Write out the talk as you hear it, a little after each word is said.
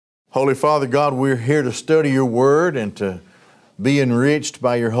Holy Father God, we're here to study your word and to be enriched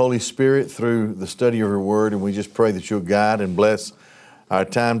by your Holy Spirit through the study of your word. And we just pray that you'll guide and bless our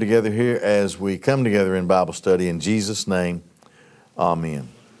time together here as we come together in Bible study. In Jesus' name, amen.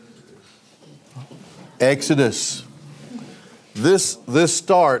 Exodus. This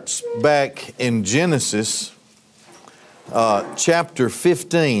starts back in Genesis chapter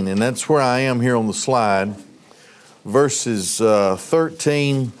 15, and that's where I am here on the slide, verses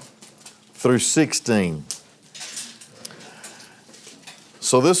 13 through 16.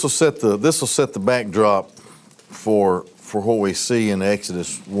 So this will set the backdrop for what we see in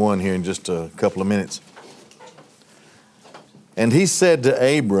Exodus 1 here in just a couple of minutes. And he said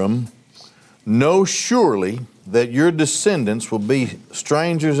to Abram, "Know surely that your descendants will be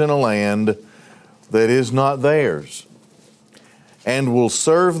strangers in a land that is not theirs, and will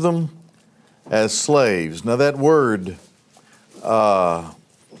serve them as slaves." Now that word,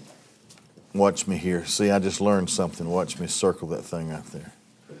 watch me here. See, I just learned something. Watch me circle that thing right there.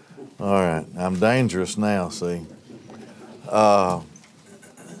 All right, I'm dangerous now, see. Va'avadan,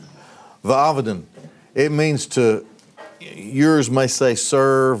 it means to, yours may say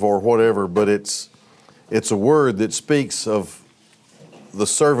serve or whatever, but it's a word that speaks of the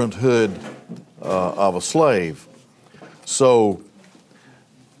servanthood of a slave. So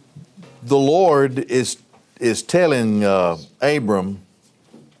the Lord is telling Abram,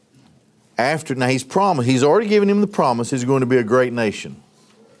 now he's already given him the promise he's going to be a great nation.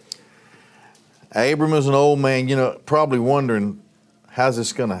 Abram is an old man, probably wondering, how's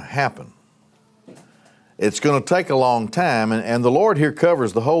this going to happen? It's going to take a long time, and the Lord here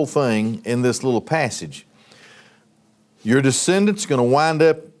covers the whole thing in this little passage. Your descendants are going to wind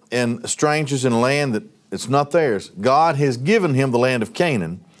up in strangers in a land that it's not theirs. God has given him the land of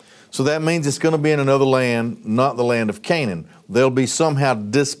Canaan, so that means it's going to be in another land, not the land of Canaan. They'll be somehow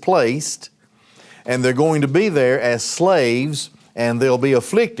displaced, and they're going to be there as slaves, and they'll be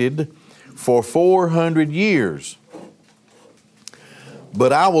afflicted for 400 years.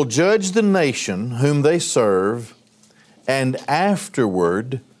 "But I will judge the nation whom they serve, and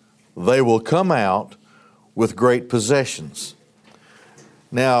afterward they will come out with great possessions."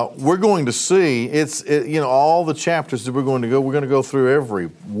 Now, we're going to see, all the chapters that we're going to go through every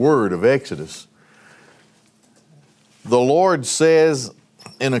word of Exodus. The Lord says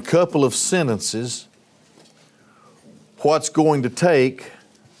in a couple of sentences what's going to take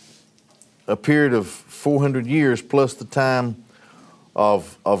a period of 400 years plus the time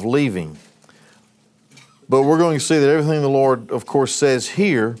of leaving. But we're going to see that everything the Lord, of course, says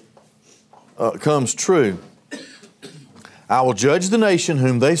here comes true. "I will judge the nation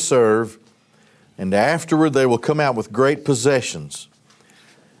whom they serve, and afterward they will come out with great possessions.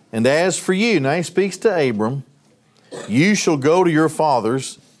 And as for you," now he speaks to Abram, "you shall go to your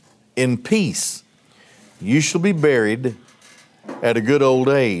fathers in peace. You shall be buried at a good old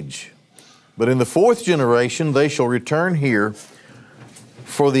age. But in the fourth generation they shall return here,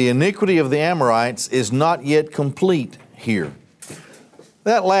 for the iniquity of the Amorites is not yet complete here."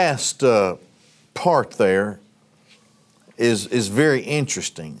 That last part there is very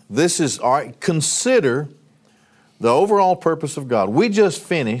interesting. This is, all right, consider the overall purpose of God. We just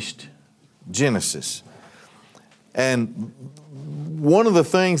finished Genesis. And one of the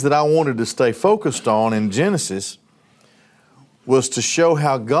things that I wanted to stay focused on in Genesis was to show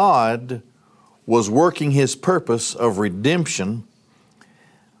how God was working his purpose of redemption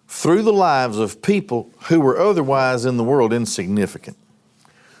through the lives of people who were otherwise in the world insignificant.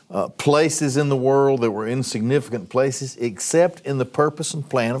 Places in the world that were insignificant places except in the purpose and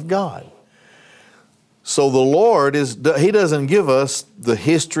plan of God. So the Lord he doesn't give us the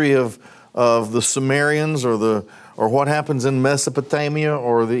history of the Sumerians or what happens in Mesopotamia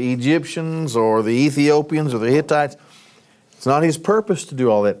or the Egyptians or the Ethiopians or the Hittites. It's not his purpose to do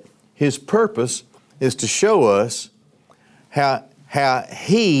all that. His purpose is to show us how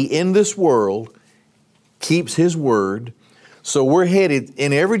he in this world keeps his word. So we're headed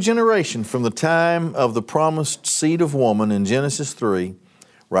in every generation from the time of the promised seed of woman in Genesis 3,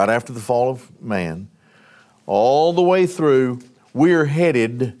 right after the fall of man, all the way through, we're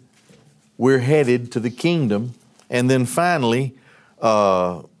headed to the kingdom, and then finally,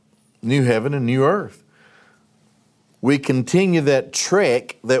 new heaven and new earth. We continue that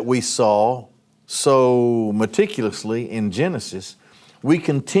trek that we saw so meticulously in Genesis. We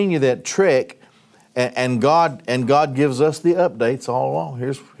continue that trek, and God gives us the updates all along.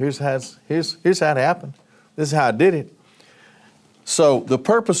 Here's how it happened. This is how I did it. So the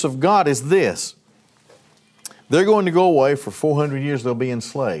purpose of God is this. They're going to go away for 400 years. They'll be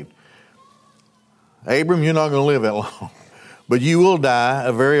enslaved. Abram, you're not going to live that long. but you will die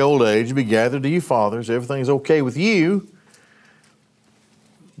a very old age, be gathered to your fathers. Everything's okay with you.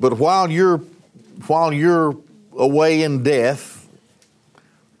 But while you're away in death,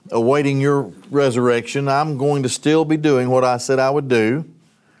 awaiting your resurrection, I'm going to still be doing what I said I would do.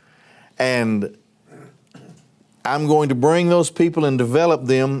 And I'm going to bring those people and develop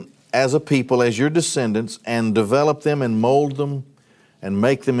them as a people, as your descendants, and develop them and mold them and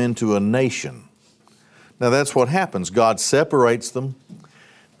make them into a nation. Now that's what happens. God separates them,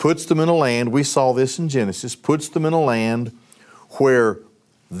 puts them in a land, we saw this in Genesis, puts them in a land where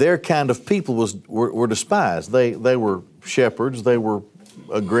their kind of people were despised. They were shepherds, they were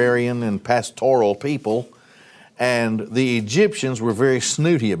agrarian and pastoral people, and the Egyptians were very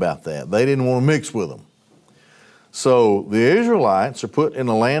snooty about that. They didn't want to mix with them. So the Israelites are put in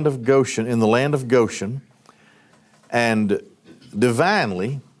the land of Goshen, and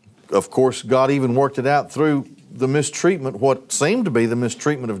divinely, of course, God even worked it out through the mistreatment, what seemed to be the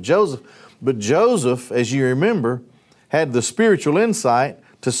mistreatment of Joseph. But Joseph, as you remember, had the spiritual insight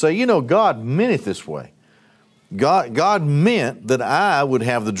to say, you know, God meant it this way. God meant that I would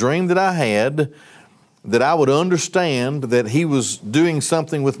have the dream that I had, that I would understand that He was doing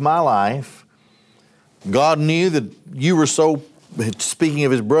something with my life. God knew that you were so, speaking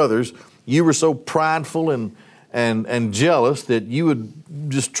of His brothers, you were so prideful and jealous that you would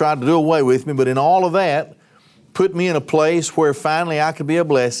just try to do away with me. But in all of that, put me in a place where finally I could be a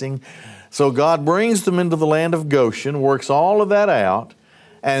blessing. So God brings them into the land of Goshen, works all of that out,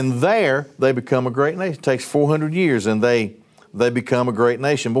 and there they become a great nation. It takes 400 years and they become a great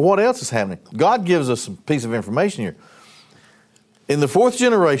nation. But what else is happening? God gives us a piece of information here. In the fourth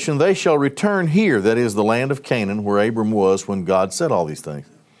generation, they shall return here, that is the land of Canaan, where Abram was when God said all these things.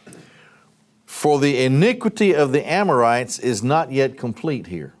 For the iniquity of the Amorites is not yet complete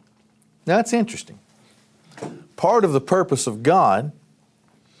here. Now that's interesting. Part of the purpose of God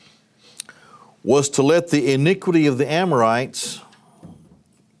was to let the iniquity of the Amorites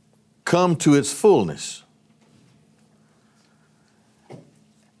come to its fullness.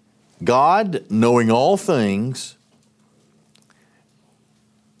 God, knowing all things,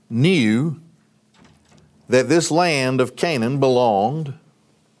 knew that this land of Canaan belonged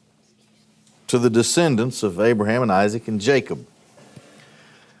to the descendants of Abraham and Isaac and Jacob.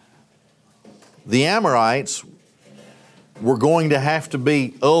 The Amorites were going to have to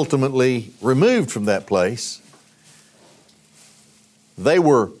be ultimately removed from that place. They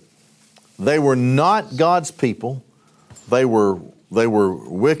were not God's people. They were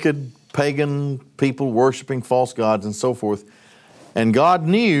wicked, pagan people worshiping false gods and so forth. And God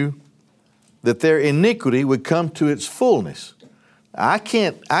knew that their iniquity would come to its fullness. I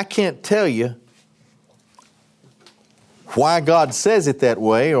can't tell you why God says it that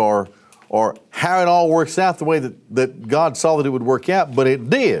way or how it all works out the way that God saw that it would work out, but it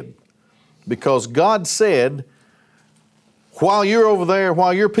did. Because God said, while you're over there,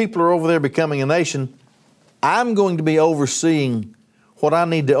 while your people are over there becoming a nation, I'm going to be overseeing what I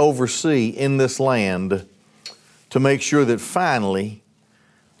need to oversee in this land to make sure that finally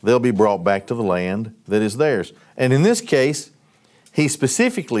they'll be brought back to the land that is theirs. And in this case, He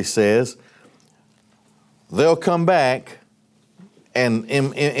specifically says they'll come back, and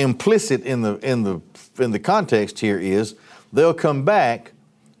implicit in the context here is they'll come back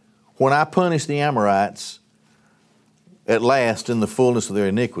when I punish the Amorites at last in the fullness of their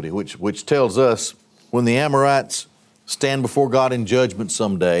iniquity, which tells us when the Amorites stand before God in judgment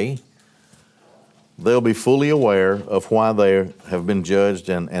someday, they'll be fully aware of why they have been judged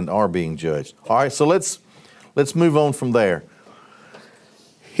and are being judged. All right, so let's move on from there.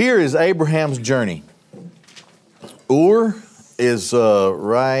 Here is Abraham's journey. Ur is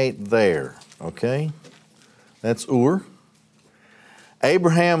right there, okay? That's Ur.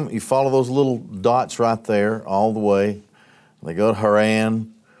 Abraham, you follow those little dots right there all the way. They go to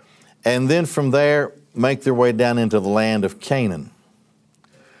Haran. And then from there, make their way down into the land of Canaan.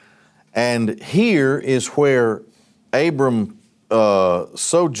 And here is where Abram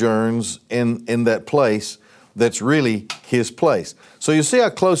sojourns in that place that's really his place. So you see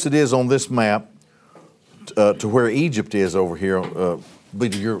how close it is on this map to where Egypt is over here,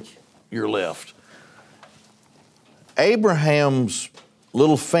 to your left. Abraham's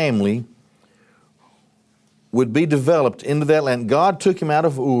little family would be developed into that land. God took him out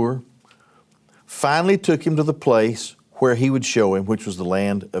of Ur, finally took him to the place where He would show him, which was the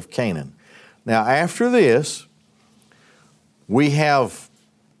land of Canaan. Now, after this, we have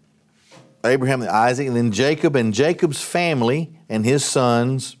Abraham and Isaac, and then Jacob and Jacob's family and his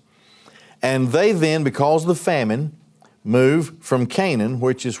sons. And they then, because of the famine, move from Canaan,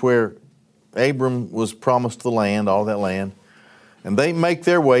 which is where Abram was promised the land, all that land, And they make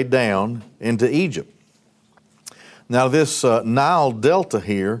their way down into Egypt. Now this Nile Delta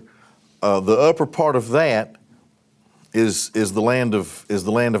here, the upper part of that is the land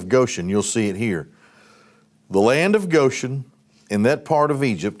of Goshen. You'll see it here. The land of Goshen, in that part of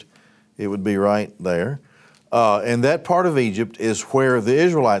Egypt, it would be right there. And that part of Egypt is where the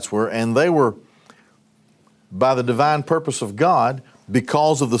Israelites were, and they were, by the divine purpose of God,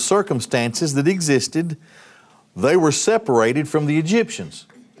 because of the circumstances that existed, they were separated from the Egyptians.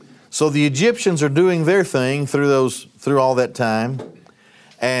 So the Egyptians are doing their thing through all that time,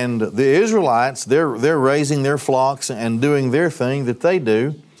 and the Israelites, they're raising their flocks and doing their thing that they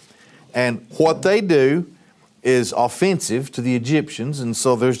do, and what they do is offensive to the Egyptians, and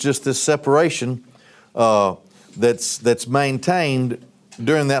so there's just this separation that's maintained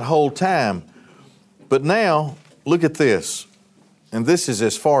during that whole time. But now, look at this, and this is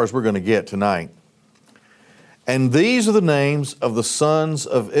as far as we're going to get tonight. And these are the names of the sons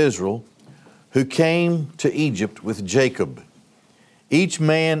of Israel who came to Egypt with Jacob. Each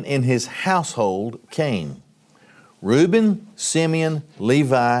man in his household came: Reuben, Simeon,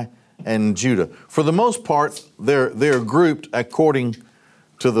 Levi, and Judah. For the most part, they're grouped according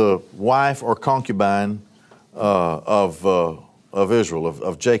to the wife or concubine of Israel,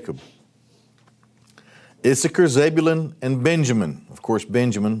 of Jacob. Issachar, Zebulun, and Benjamin. Of course,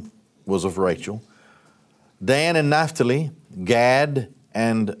 Benjamin was of Rachel. Dan and Naphtali, Gad,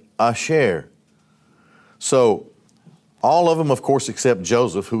 and Asher. So, all of them, of course, except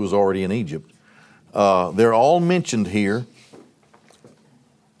Joseph, who was already in Egypt. They're all mentioned here.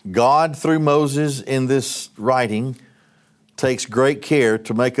 God, through Moses in this writing, takes great care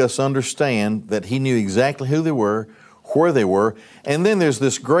to make us understand that He knew exactly who they were, where they were. And then there's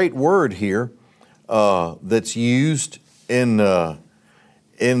this great word here that's used in the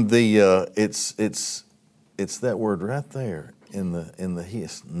it's that word right there in the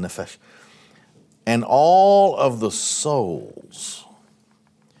his nefesh. And all of the souls.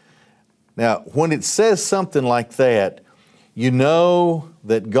 Now, when it says something like that, you know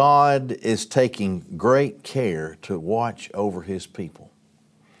that God is taking great care to watch over His people.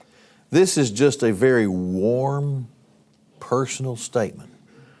 This is just a very warm, personal statement.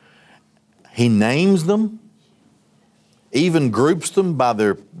 He names them, even groups them by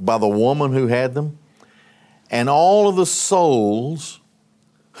the woman who had them. And all of the souls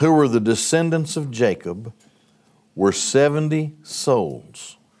who were the descendants of Jacob were 70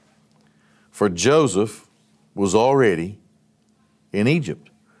 souls. For Joseph was already in Egypt.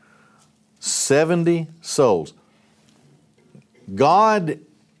 70 souls. God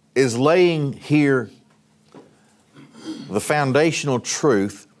is laying here the foundational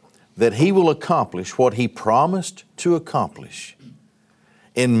truth that He will accomplish what He promised to accomplish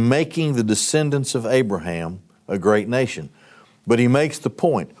in making the descendants of Abraham a great nation. But He makes the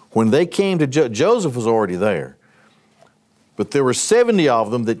point. When they came to Joseph was already there. But there were 70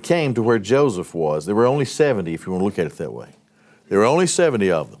 of them that came to where Joseph was. There were only 70, if you want to look at it that way. There were only 70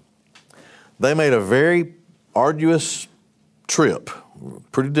 of them. They made a very arduous trip,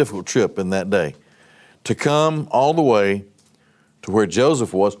 pretty difficult trip in that day, to come all the way to where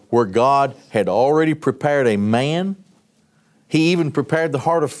Joseph was, where God had already prepared a man. He even prepared the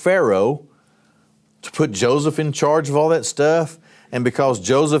heart of Pharaoh to put Joseph in charge of all that stuff. And because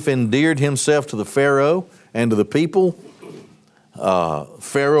Joseph endeared himself to the Pharaoh and to the people,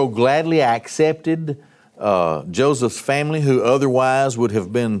 Pharaoh gladly accepted Joseph's family, who otherwise would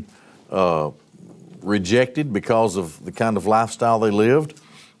have been rejected because of the kind of lifestyle they lived.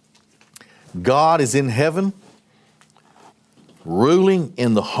 God is in heaven, ruling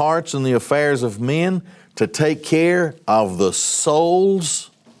in the hearts and the affairs of men to take care of the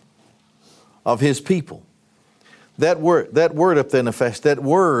souls of His people. That word up there in the fast, that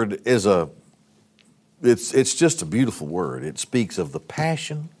word is it's just a beautiful word. It speaks of the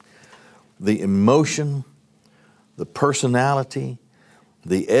passion, the emotion, the personality,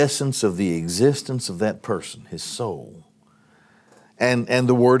 the essence of the existence of that person, his soul. And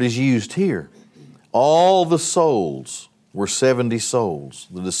the word is used here. All the souls were 70 souls,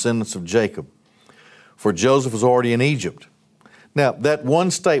 the descendants of Jacob. For Joseph was already in Egypt. Now, that one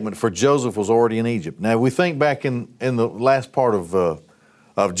statement, for Joseph was already in Egypt. Now, we think back in the last part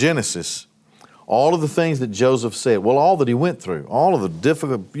of Genesis, all of the things that Joseph said, well, all that he went through, all of the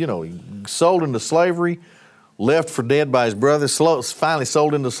difficult, he sold into slavery, left for dead by his brothers, finally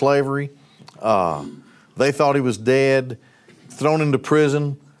sold into slavery. They thought he was dead, thrown into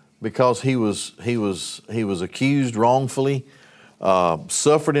prison because he was accused wrongfully,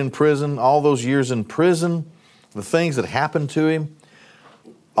 suffered in prison, all those years in prison, the things that happened to him.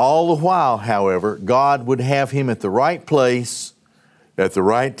 All the while, however, God would have him at the right place at the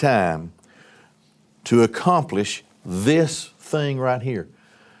right time to accomplish this thing right here.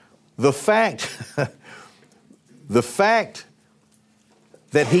 The fact, the fact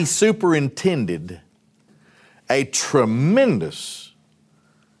that he superintended a tremendous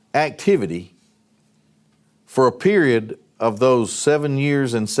activity for a period of those 7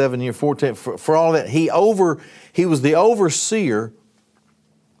 years and 7 years, 14, for all that, he was the overseer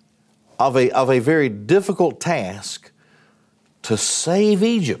of a very difficult task to save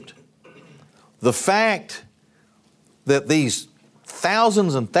Egypt. The fact that these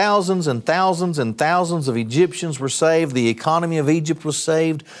thousands and thousands and thousands and thousands of Egyptians were saved, the economy of Egypt was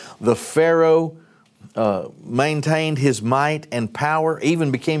saved, the Pharaoh maintained his might and power,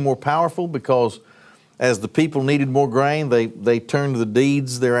 even became more powerful because as the people needed more grain, they turned the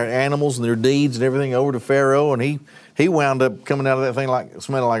deeds, their animals and their deeds and everything over to Pharaoh, and he wound up coming out of that thing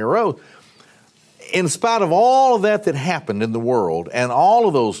smelling like a rose. In spite of all of that happened in the world and all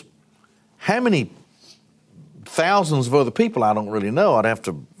of those, how many thousands of other people, I don't really know. I'd have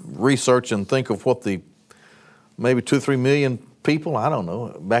to research and think of what maybe 2 or 3 million people, I don't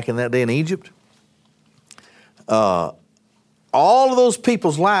know, back in that day in Egypt. All of those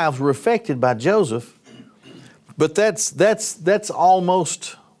people's lives were affected by Joseph, but that's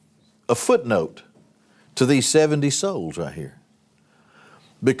almost a footnote to these 70 souls right here.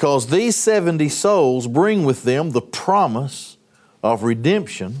 Because these 70 souls bring with them the promise of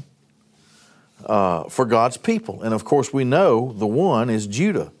redemption for God's people. And of course we know the one is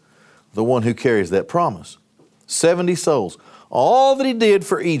Judah, the one who carries that promise. 70 souls. All that he did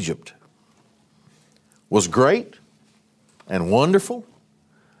for Egypt was great and wonderful,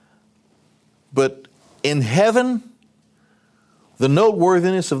 but in heaven, the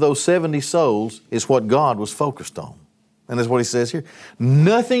noteworthiness of those 70 souls is what God was focused on. And that's what he says here.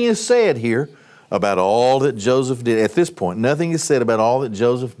 Nothing is said here about all that Joseph did. At this point, nothing is said about all that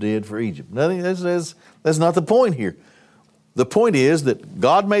Joseph did for Egypt. Nothing. That's not the point here. The point is that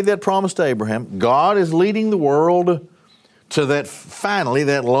God made that promise to Abraham. God is leading the world to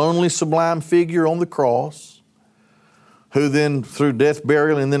that lonely, sublime figure on the cross, who then through death,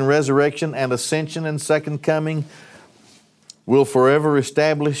 burial, and then resurrection and ascension and second coming will forever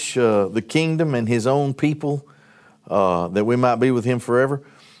establish the kingdom and his own people, that we might be with him forever.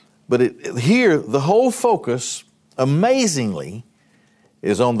 But here, the whole focus, amazingly,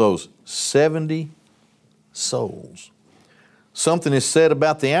 is on those 70 souls. Something is said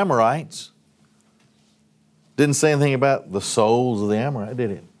about the Amorites. Didn't say anything about the souls of the Amorites,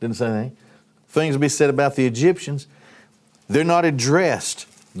 did it? Didn't say anything. Things will be said about the Egyptians. They're not addressed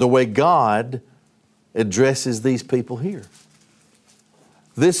the way God addresses these people here.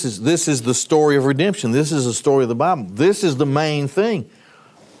 This is the story of redemption. This is the story of the Bible. This is the main thing.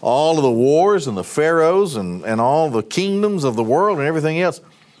 All of the wars and the pharaohs and all the kingdoms of the world and everything else,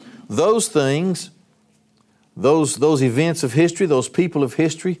 those things, those events of history, those people of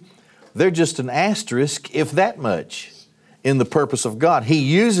history, they're just an asterisk, if that much, in the purpose of God. He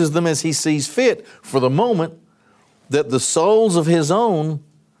uses them as he sees fit for the moment that the souls of his own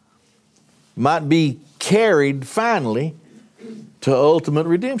might be carried finally to ultimate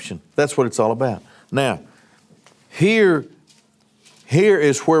redemption. That's what it's all about. Now, here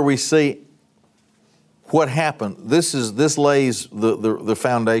is where we see what happened. This lays the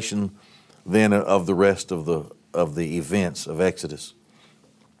foundation then of the rest of the events of Exodus.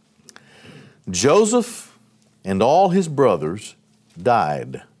 Joseph and all his brothers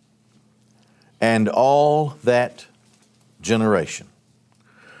died, and all that generation.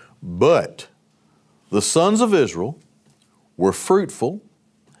 But the sons of Israel were fruitful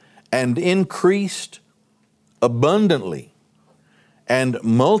and increased abundantly and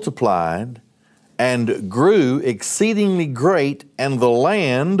multiplied and grew exceedingly great, and the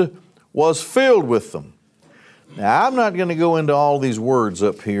land was filled with them. Now, I'm not going to go into all these words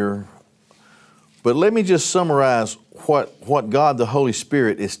up here, but let me just summarize what God the Holy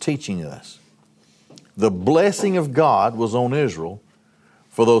Spirit is teaching us. The blessing of God was on Israel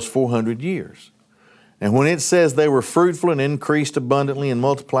for those 400 years. And when it says they were fruitful and increased abundantly and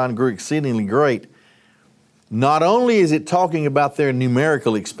multiplied and grew exceedingly great, not only is it talking about their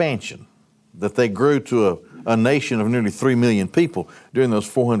numerical expansion, that they grew to a nation of nearly 3 million people during those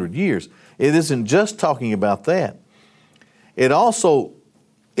 400 years. It isn't just talking about that. It also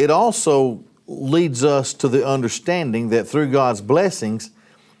leads us to the understanding that through God's blessings,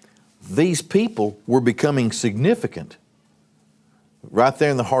 these people were becoming significant right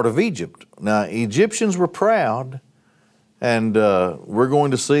there in the heart of Egypt. Now, Egyptians were proud, and we're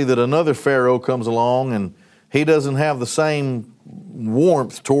going to see that another Pharaoh comes along, and he doesn't have the same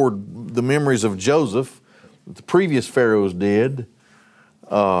warmth toward the memories of Joseph that the previous pharaohs did.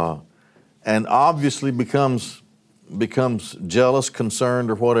 and obviously becomes jealous, concerned,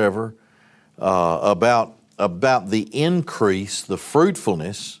 or whatever about the increase, the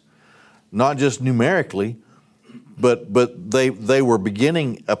fruitfulness, not just numerically, but they were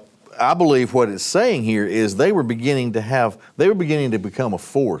beginning. I believe what it's saying here is they were beginning to become a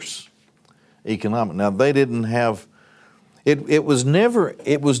force economic. Now they didn't have. It was never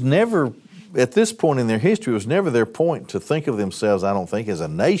at this point in their history. It was never their point to think of themselves, I don't think, as a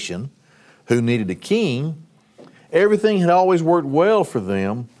nation who needed a king. Everything had always worked well for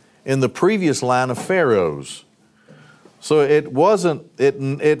them in the previous line of pharaohs. So it wasn't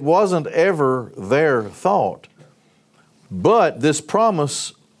ever their thought. But this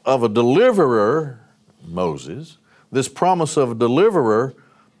promise of a deliverer, Moses, this promise of a deliverer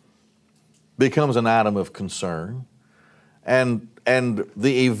becomes an item of concern. And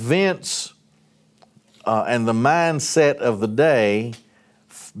the events and the mindset of the day,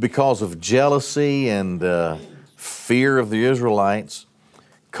 because of jealousy and fear of the Israelites,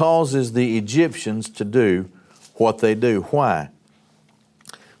 causes the Egyptians to do what they do. Why?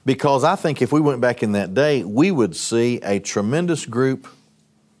 Because I think if we went back in that day, we would see a tremendous group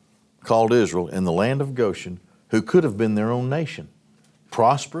called Israel in the land of Goshen who could have been their own nation,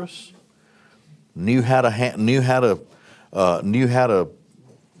 prosperous, knew how to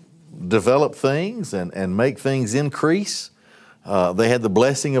develop things and make things increase. They had the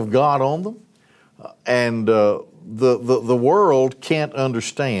blessing of God on them, and the world can't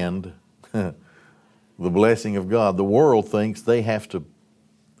understand the blessing of God. The world thinks they have to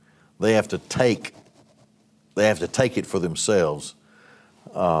take it for themselves,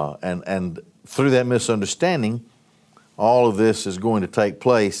 and through that misunderstanding, all of this is going to take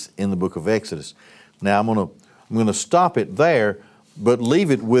place in the book of Exodus. Now I'm going to stop it there, but leave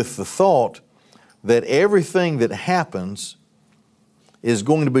it with the thought that everything that happens is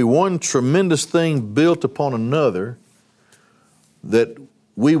going to be one tremendous thing built upon another that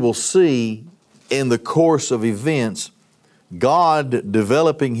we will see in the course of events, God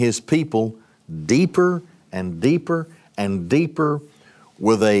developing His people deeper and deeper and deeper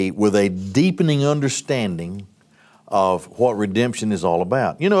with a deepening understanding of what redemption is all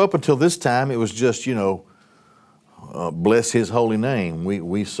about. Up until this time, it was just, bless His holy name.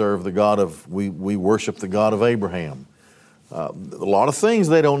 We serve the God we worship the God of Abraham. A lot of things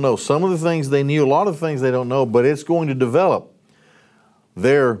they don't know. Some of the things they knew, a lot of things they don't know, but it's going to develop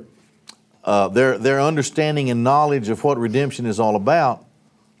their understanding and knowledge of what redemption is all about.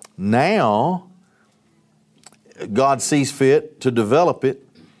 Now, God sees fit to develop it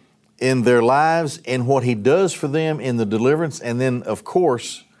in their lives, in what He does for them in the deliverance, and then, of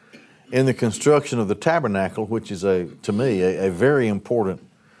course, in the construction of the tabernacle, which is, to me, a very important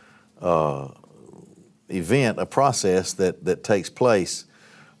event, a process that takes place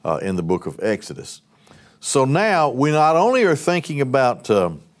in the book of Exodus. So now we not only are thinking about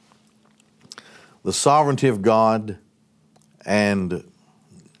the sovereignty of God and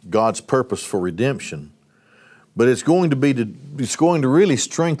God's purpose for redemption, but it's going to really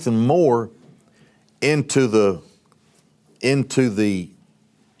strengthen more into the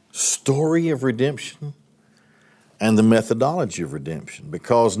story of redemption and the methodology of redemption.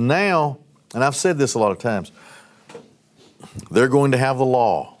 Because now, and I've said this a lot of times, they're going to have the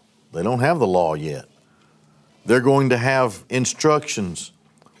law. They don't have the law yet. They're going to have instructions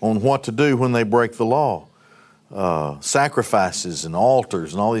on what to do when they break the law. Sacrifices and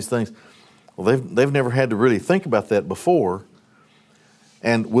altars and all these things. Well, they've never had to really think about that before.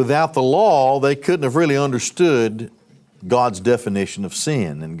 And without the law, they couldn't have really understood God's definition of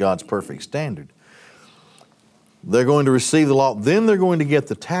sin and God's perfect standard. They're going to receive the law. Then they're going to get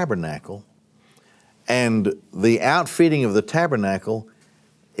the tabernacle. And the outfitting of the tabernacle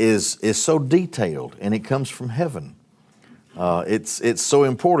is so detailed, and it comes from heaven. It's so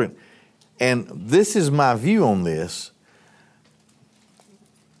important. And this is my view on this.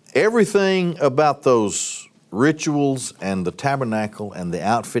 Everything about those rituals and the tabernacle and the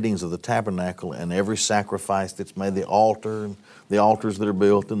outfittings of the tabernacle and every sacrifice that's made, the altar and the altars that are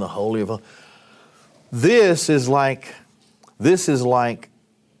built in the Holy of Holies, this is like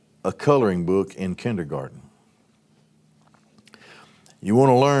a coloring book in kindergarten. You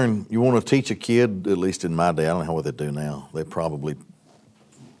want to teach a kid, at least in my day, I don't know what they do now. They probably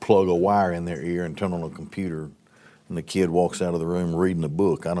plug a wire in their ear and turn on a computer, and the kid walks out of the room reading a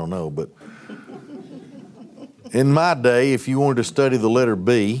book. I don't know, but in my day, if you wanted to study the letter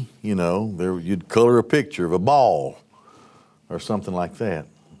B, you'd color a picture of a ball or something like that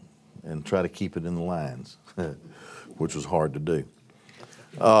and try to keep it in the lines, which was hard to do.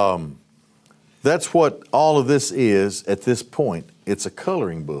 That's what all of this is at this point. It's a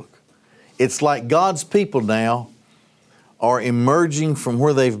coloring book. It's like God's people now are emerging from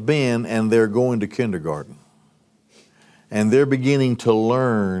where they've been and they're going to kindergarten. And they're beginning to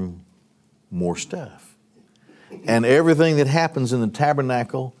learn more stuff. And everything that happens in the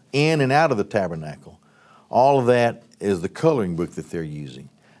tabernacle, in and out of the tabernacle, all of that is the coloring book that they're using.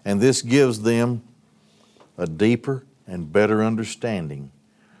 And this gives them a deeper and better understanding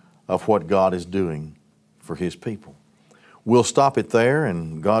of what God is doing for His people. We'll stop it there,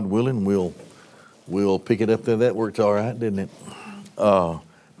 and God willing, we'll pick it up there. That worked all right, didn't it?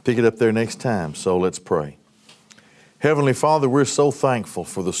 Pick it up there next time. So let's pray. Heavenly Father, we're so thankful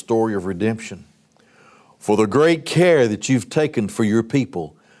for the story of redemption, for the great care that You've taken for Your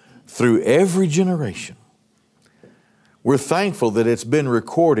people through every generation. We're thankful that it's been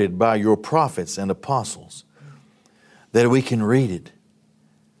recorded by Your prophets and apostles, that we can read it,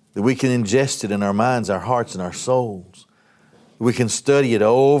 that we can ingest it in our minds, our hearts, and our souls. We can study it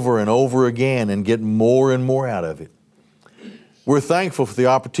over and over again and get more and more out of it. We're thankful for the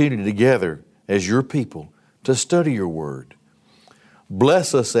opportunity together as Your people to study Your Word.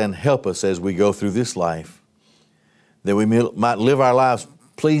 Bless us and help us as we go through this life, that we might live our lives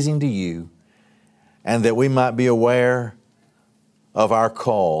pleasing to You, and that we might be aware of our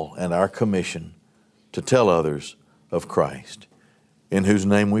call and our commission to tell others of Christ, in whose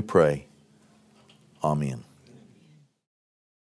name we pray. Amen.